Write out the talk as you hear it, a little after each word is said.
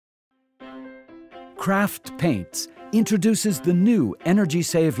KRAFT Paints introduces the new Energy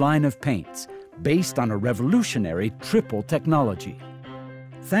Save line of paints based on a revolutionary triple technology.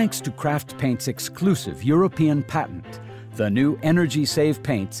 Thanks to KRAFT Paints' exclusive European patent, the new Energy Save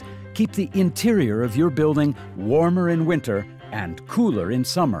paints keep the interior of your building warmer in winter and cooler in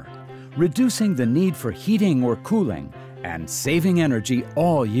summer, reducing the need for heating or cooling and saving energy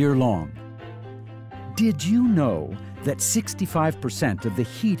all year long. Did you know that 65% of the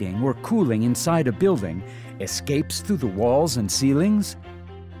heating or cooling inside a building escapes through the walls and ceilings?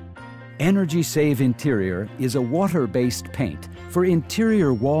 Energy Save Interior is a water-based paint for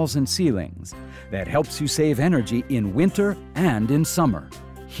interior walls and ceilings that helps you save energy in winter and in summer.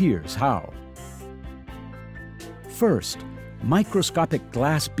 Here's how. First, microscopic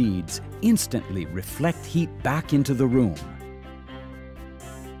glass beads instantly reflect heat back into the room.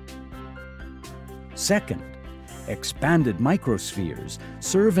 Second, expanded microspheres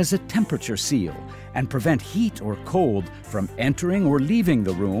serve as a temperature seal and prevent heat or cold from entering or leaving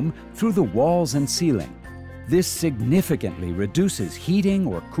the room through the walls and ceiling. This significantly reduces heating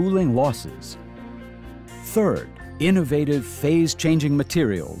or cooling losses. Third, innovative phase-changing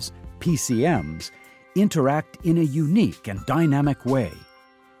materials, PCMs, interact in a unique and dynamic way.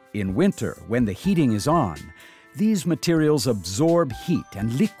 In winter, when the heating is on, these materials absorb heat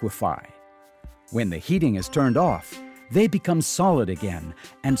and liquefy. When the heating is turned off, they become solid again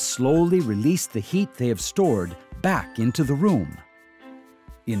and slowly release the heat they have stored back into the room.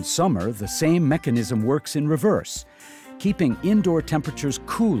 In summer, the same mechanism works in reverse, keeping indoor temperatures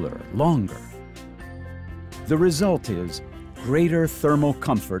cooler longer. The result is greater thermal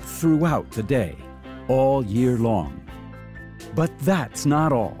comfort throughout the day, all year long. But that's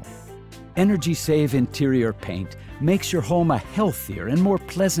not all. Energy Save Interior Paint makes your home a healthier and more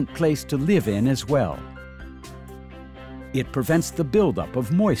pleasant place to live in as well. It prevents the buildup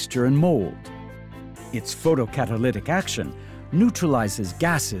of moisture and mold. Its photocatalytic action neutralizes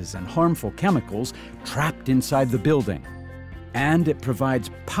gases and harmful chemicals trapped inside the building. And it provides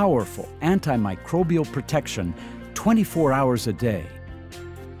powerful antimicrobial protection 24 hours a day.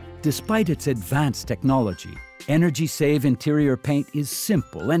 Despite its advanced technology, Energy Save Interior Paint is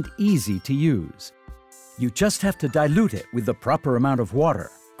simple and easy to use. You just have to dilute it with the proper amount of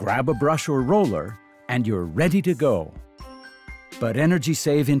water, grab a brush or roller, and you're ready to go. But Energy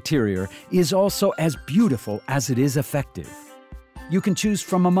Save Interior is also as beautiful as it is effective. You can choose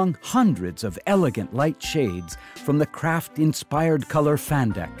from among hundreds of elegant light shades from the KRAFT-inspired color fan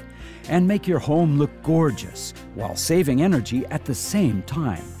deck and make your home look gorgeous while saving energy at the same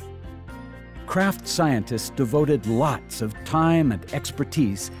time. KRAFT scientists devoted lots of time and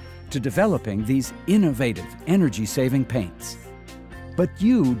expertise to developing these innovative energy-saving paints. But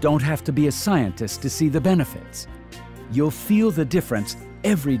you don't have to be a scientist to see the benefits. You'll feel the difference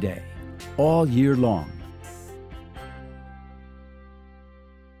every day, all year long.